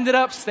we ended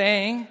up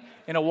staying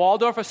in a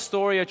Waldorf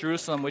Astoria,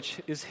 Jerusalem, which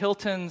is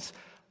Hilton's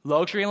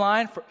luxury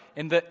line.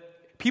 And the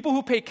people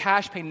who pay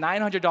cash pay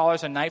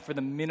 $900 a night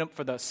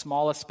for the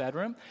smallest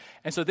bedroom.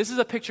 And so this is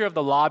a picture of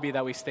the lobby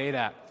that we stayed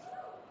at.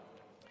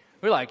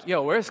 We're like,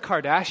 yo, where's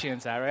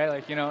Kardashians at,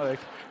 right?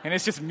 And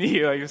it's just me,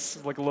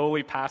 this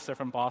lowly pastor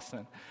from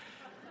Boston.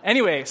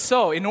 Anyway,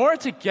 so in order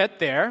to get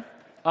there,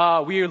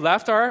 we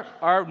left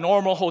our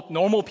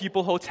normal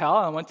people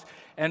hotel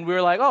and we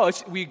were like,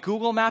 we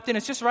Google mapped it, and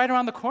it's just right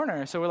around the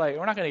corner. So we're like,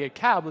 we're not going to get a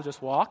cab, we'll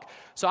just walk.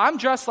 So I'm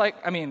dressed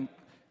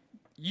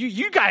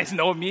you guys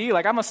know me,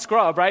 I'm a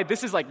scrub, right?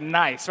 This is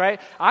nice, right?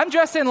 I'm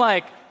dressed in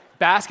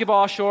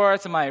basketball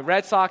shorts and my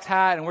Red Sox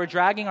hat, and we're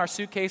dragging our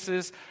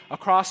suitcases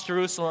across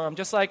Jerusalem,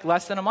 just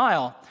less than a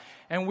mile.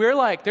 And we're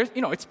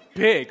it's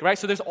big, right?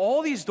 So there's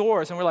all these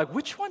doors, and we're like,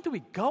 which one do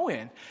we go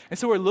in? And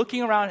so we're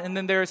looking around, and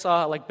then there's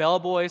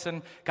bellboys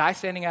and guys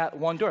standing at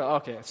one door.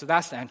 Okay, so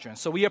that's the entrance.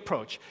 So we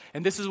approach,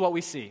 and this is what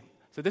we see.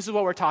 So this is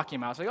what we're talking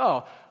about. It's like,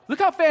 oh, look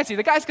how fancy.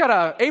 The guy's got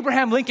a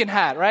Abraham Lincoln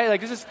hat, right?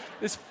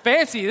 This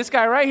fancy, this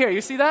guy right here.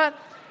 You see that?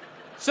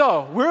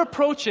 So we're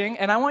approaching,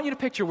 and I want you to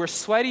picture, we're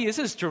sweaty. This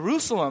is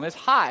Jerusalem. It's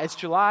hot. It's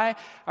July.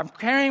 I'm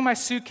carrying my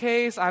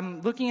suitcase.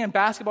 I'm looking in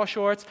basketball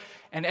shorts.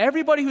 And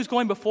everybody who's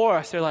going before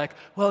us, they're like,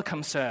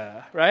 welcome,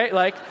 sir, right?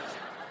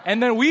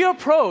 And then we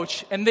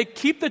approach, and they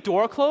keep the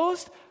door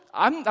closed.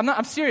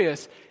 I'm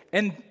serious.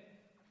 And,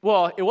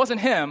 well, it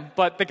wasn't him,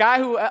 but the guy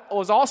who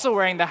was also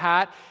wearing the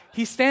hat,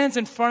 he stands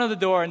in front of the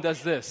door and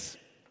does this.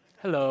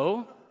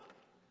 Hello.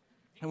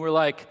 And we're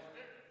like,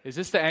 is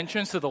this the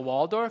entrance to the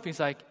Waldorf? He's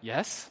like,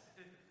 yes.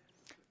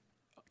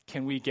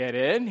 Can we get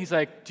in? He's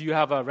like, do you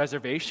have a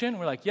reservation?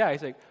 We're like, yeah.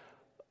 He's like,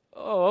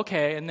 oh,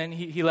 okay. And then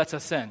he lets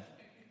us in.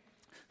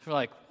 So we're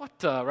like, what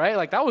the, right?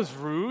 Like, that was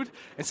rude.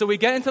 And so we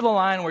get into the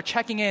line, we're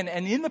checking in,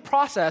 and in the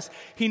process,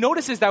 he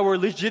notices that we're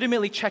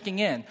legitimately checking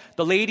in.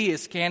 The lady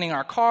is scanning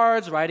our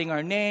cards, writing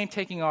our name,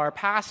 taking our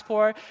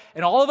passport,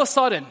 and all of a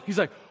sudden, he's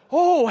like,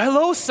 oh,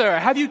 hello, sir.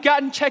 Have you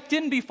gotten checked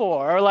in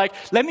before? Or like,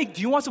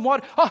 do you want some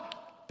water? Oh,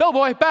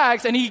 bellboy,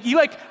 bags. And he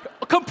like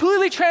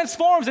completely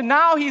transforms, and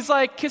now he's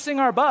like kissing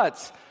our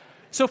butts.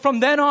 So from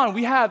then on,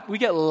 we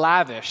get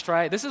lavished,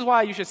 right? This is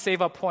why you should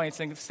save up points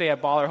and stay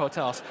at baller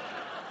hotels.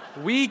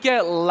 We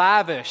get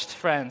lavished,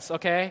 friends,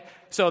 okay?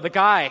 So the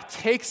guy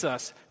takes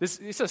us.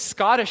 It's a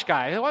Scottish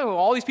guy.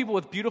 All these people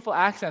with beautiful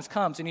accents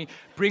comes, and he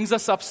brings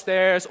us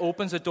upstairs,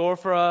 opens the door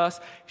for us.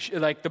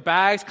 Like, the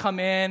bags come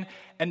in,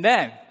 and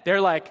then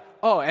they're like,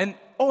 and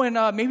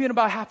maybe in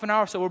about half an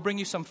hour, so we'll bring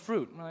you some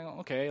fruit. I'm like,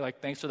 okay, like,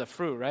 thanks for the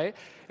fruit, right?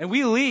 And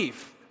we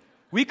leave.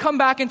 We come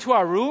back into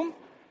our room.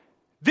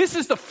 This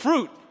is the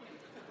fruit.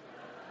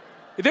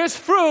 There's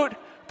fruit,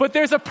 but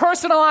there's a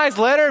personalized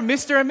letter,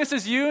 Mr. and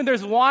Mrs. Yoon.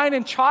 There's wine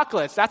and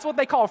chocolates. That's what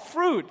they call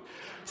fruit.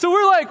 So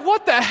we're like,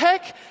 what the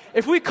heck?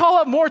 If we call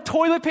up more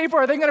toilet paper,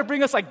 are they going to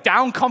bring us like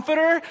down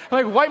comforter?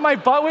 Like, wipe my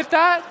butt with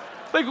that?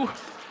 Like,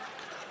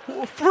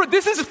 fruit,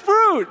 this is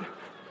fruit,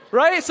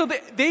 right? So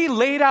they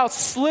laid out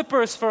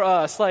slippers for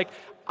us. Like,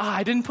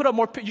 I didn't put up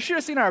more. You should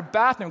have seen our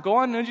bathroom. Go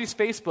on Nunji's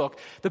Facebook.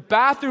 The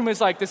bathroom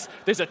is like this.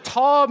 There's a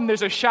tub and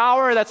there's a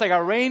shower that's like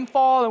a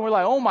rainfall. And we're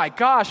like, oh my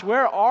gosh,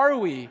 where are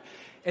we?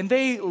 And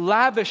they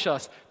lavish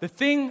us. The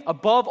thing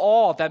above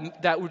all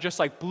that just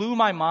like blew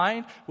my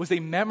mind was they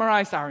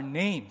memorized our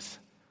names.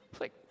 It's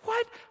like,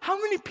 what? How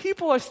many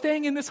people are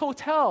staying in this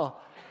hotel?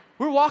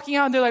 We're walking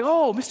out and they're like,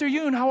 oh, Mr.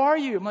 Yoon, how are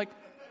you? I'm like,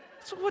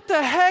 so what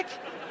the heck?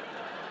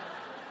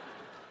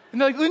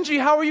 And they're like, Unji,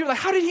 how are you? Like,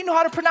 how did he know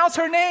how to pronounce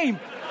her name?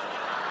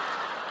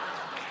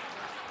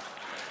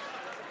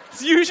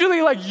 It's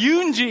usually like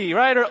Yoonji,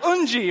 right? Or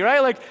Unji, right?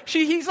 Like,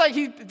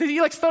 did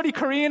he like study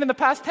Korean in the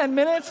past 10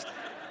 minutes?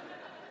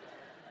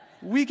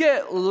 We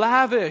get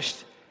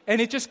lavished,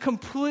 and it just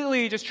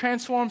completely just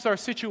transforms our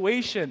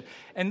situation.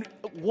 And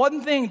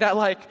one thing that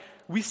like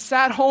we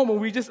sat home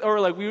and we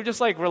were just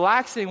like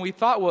relaxing, we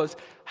thought was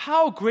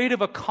how great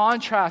of a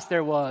contrast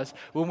there was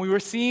when we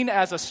were seen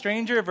as a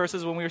stranger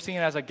versus when we were seen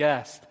as a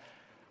guest.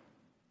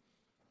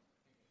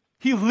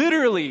 He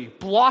literally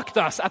blocked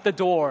us at the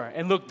door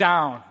and looked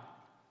down.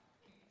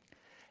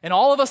 And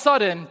all of a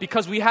sudden,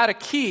 because we had a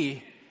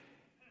key,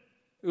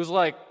 it's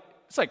like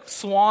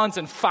swans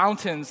and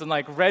fountains and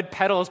like red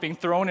petals being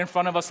thrown in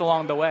front of us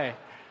along the way.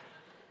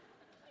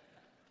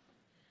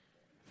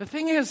 The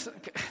thing is,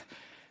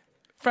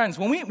 friends,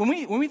 when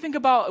we think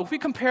about, if we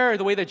compare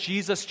the way that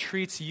Jesus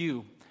treats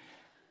you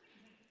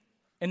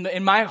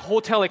in my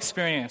hotel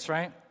experience,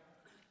 right?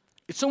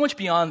 It's so much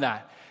beyond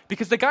that.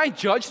 Because the guy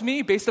judged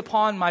me based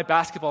upon my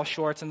basketball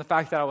shorts and the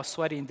fact that I was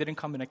sweaty and didn't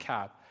come in a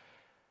cab.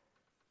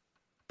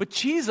 But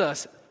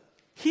Jesus,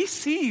 He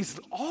sees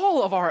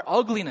all of our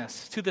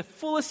ugliness to the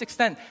fullest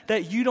extent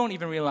that you don't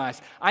even realize.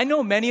 I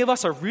know many of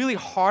us are really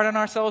hard on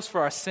ourselves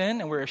for our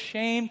sin, and we're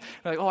ashamed.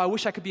 We're like, oh, I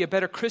wish I could be a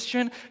better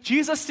Christian.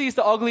 Jesus sees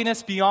the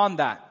ugliness beyond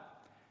that.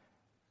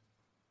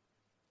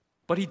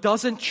 But He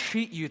doesn't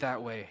treat you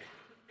that way.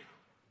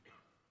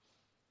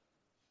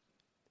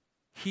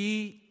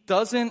 He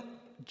doesn't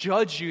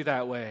judge you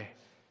that way.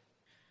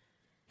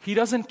 He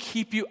doesn't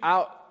keep you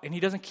out, and He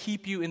doesn't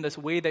keep you in this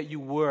way that you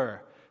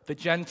were. The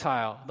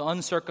Gentile, the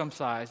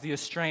uncircumcised, the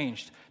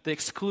estranged, the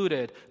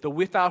excluded, the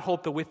without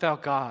hope, the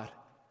without God.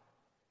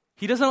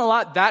 He doesn't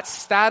let that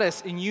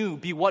status in you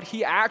be what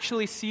He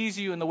actually sees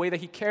you in the way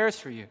that He cares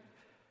for you.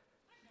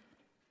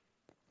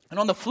 And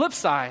on the flip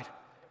side,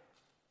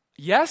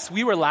 yes,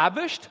 we were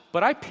lavished,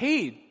 but I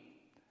paid.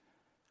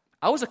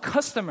 I was a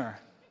customer.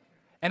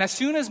 And as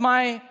soon as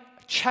my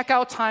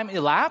checkout time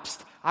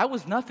elapsed, I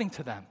was nothing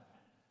to them.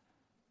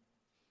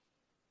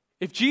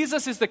 If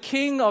Jesus is the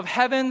king of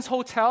heaven's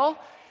hotel,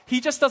 He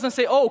just doesn't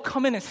say, oh,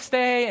 come in and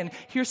stay, and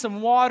here's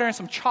some water and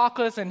some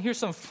chocolates, and here's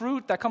some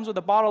fruit that comes with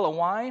a bottle of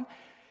wine.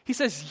 He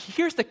says,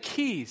 here's the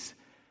keys.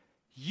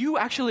 You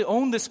actually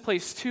own this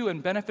place too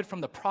and benefit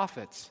from the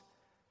profits.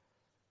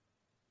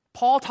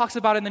 Paul talks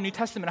about in the New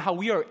Testament how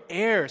we are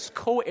heirs,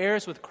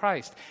 co-heirs with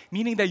Christ,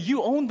 meaning that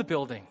you own the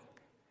building.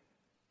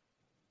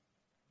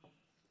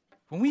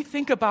 When we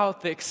think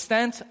about the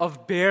extent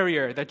of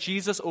barrier that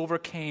Jesus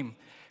overcame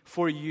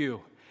for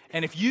you,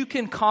 and if you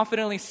can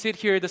confidently sit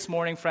here this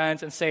morning,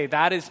 friends, and say,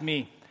 that is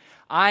me.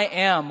 I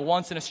am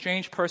once an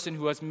estranged person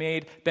who has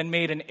been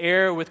made an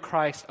heir with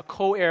Christ, a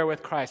co-heir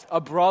with Christ,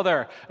 a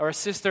brother or a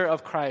sister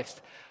of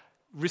Christ,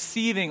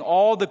 receiving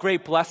all the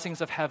great blessings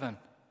of heaven.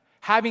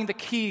 having the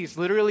keys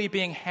literally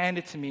being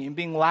handed to me and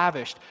being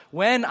lavished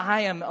when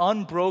I am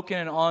unbroken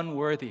and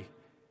unworthy.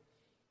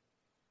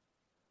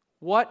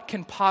 What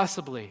can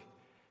possibly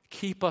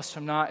keep us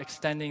from not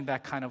extending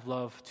that kind of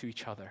love to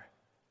each other?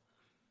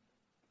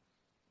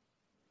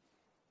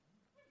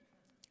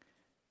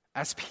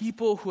 As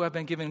people who have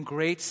been given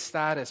great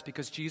status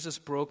because Jesus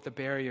broke the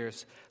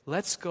barriers,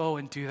 let's go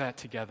and do that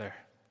together.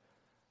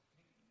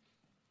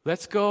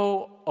 Let's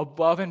go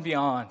above and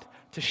beyond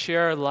to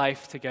share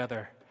life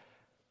together.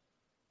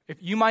 If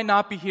you might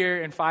not be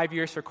here in 5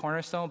 years for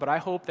Cornerstone, but I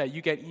hope that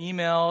you get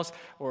emails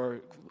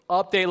or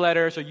update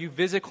letters or you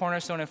visit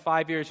Cornerstone in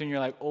 5 years and you're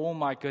like, oh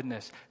my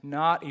goodness,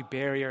 not a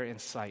barrier in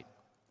sight.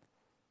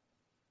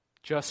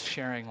 Just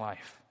sharing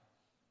life.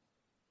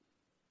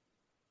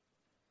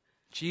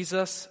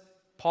 Jesus,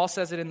 Paul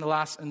says it in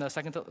the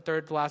second to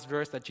third to last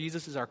verse that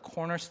Jesus is our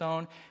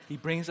cornerstone. He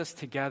brings us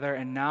together,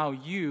 and now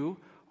you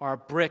are a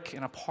brick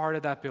and a part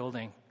of that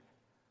building.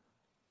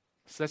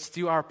 So let's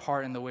do our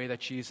part in the way that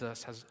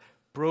Jesus has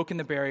broken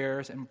the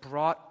barriers and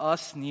brought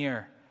us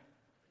near.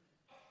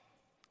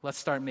 Let's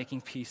start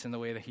making peace in the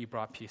way that he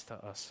brought peace to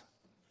us.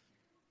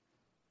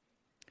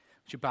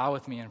 Would you bow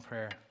with me in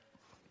prayer?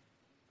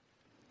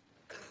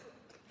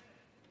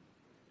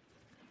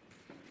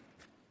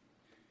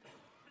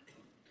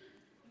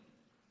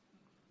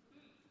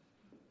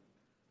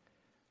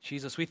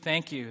 Jesus, we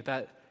thank you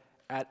that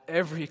at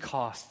every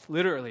cost,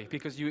 literally,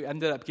 because you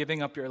ended up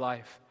giving up your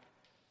life,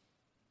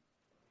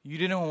 you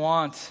didn't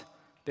want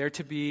there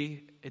to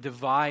be a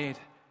divide,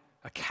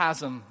 a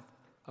chasm,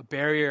 a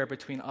barrier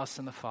between us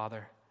and the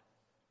Father.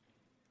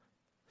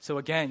 So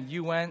again,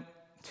 you went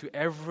to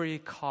every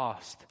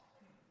cost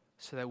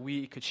so that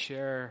we could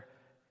share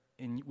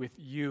with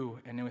you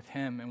and with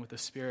him and with the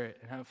Spirit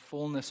and have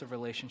fullness of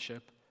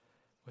relationship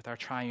with our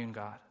triune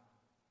God.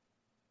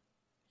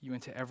 You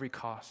went to every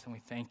cost, and we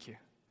thank you.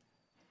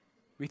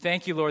 We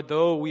thank you, Lord,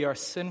 though we are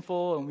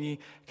sinful and we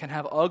can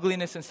have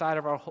ugliness inside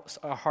of our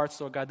hearts,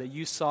 Lord God, that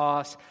you saw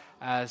us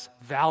as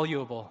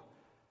valuable.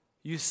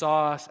 You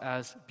saw us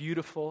as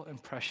beautiful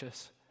and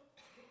precious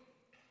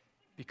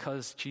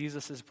because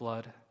Jesus'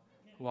 blood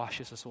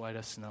washes us white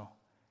as snow.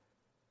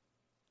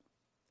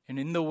 And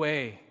in the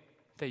way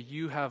that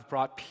you have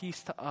brought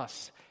peace to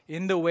us,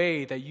 in the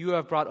way that you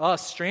have brought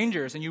us,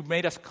 strangers, and you've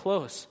made us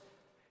close,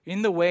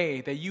 in the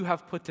way that you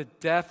have put to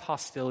death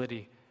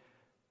hostility,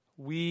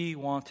 we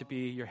want to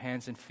be your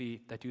hands and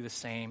feet that do the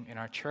same in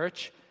our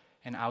church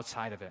and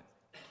outside of it.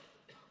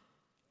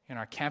 In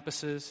our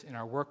campuses, in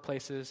our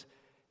workplaces,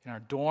 in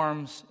our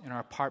dorms, in our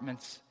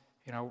apartments,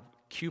 in our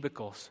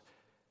cubicles.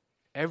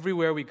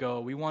 Everywhere we go,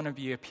 we want to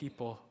be a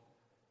people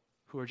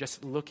who are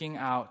just looking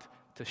out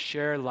to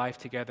share life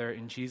together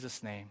in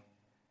Jesus' name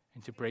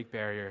and to break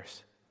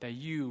barriers that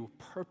you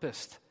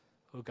purposed,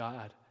 oh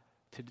God,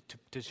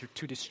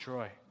 to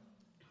destroy.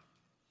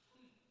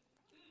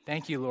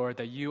 Thank you, Lord,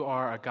 that you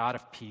are a God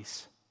of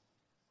peace.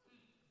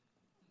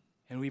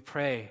 And we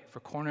pray for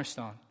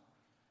Cornerstone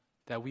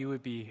that we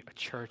would be a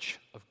church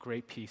of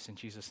great peace in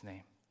Jesus'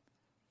 name.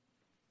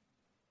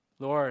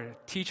 Lord,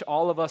 teach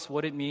all of us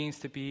what it means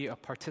to be a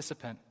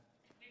participant.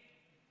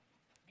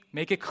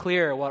 Make it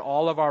clear what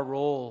all of our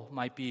role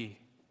might be.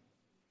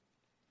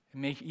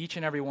 And make each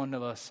and every one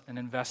of us an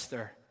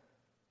investor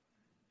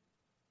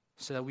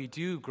so that we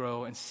do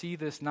grow and see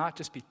this not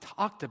just be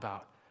talked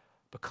about,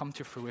 but come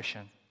to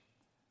fruition.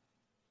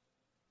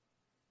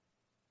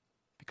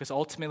 Because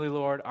ultimately,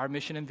 Lord, our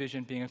mission and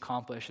vision being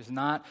accomplished is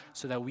not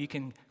so that we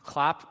can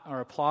clap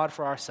or applaud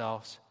for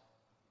ourselves,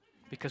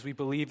 because we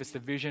believe it's the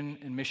vision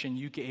and mission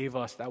you gave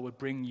us that would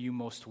bring you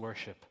most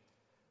worship.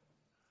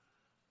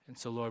 And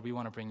so, Lord, we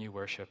want to bring you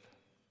worship.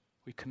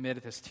 We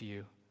commit this to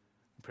you.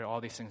 We pray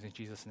all these things in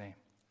Jesus' name.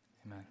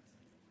 Amen.